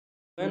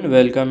And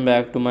welcome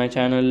back to my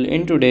channel.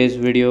 In today's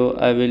video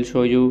I will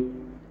show you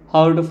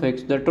how to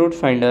fix the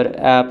TruthFinder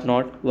app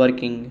not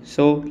working.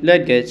 So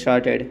let's get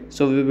started.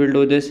 So we will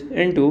do this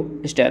in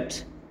 2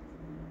 steps.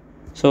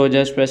 So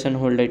just press and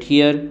hold it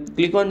here,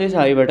 click on this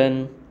I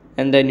button,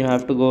 and then you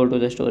have to go to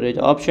the storage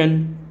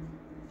option,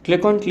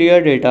 click on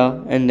clear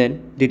data and then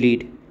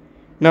delete.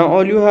 Now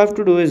all you have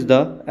to do is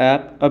the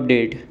app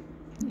update.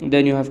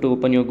 Then you have to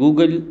open your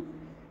Google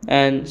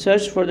and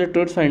search for the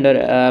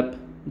TruthFinder app.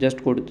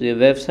 Just go to the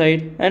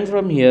website and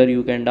from here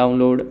you can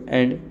download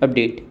and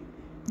update.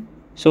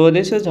 So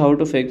this is how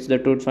to fix the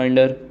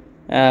TruthFinder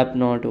app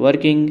not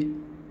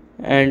working.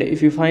 And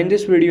if you find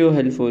this video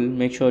helpful,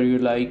 make sure you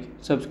like,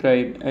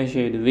 subscribe and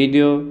share the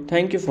video.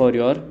 Thank you for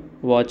your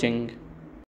watching.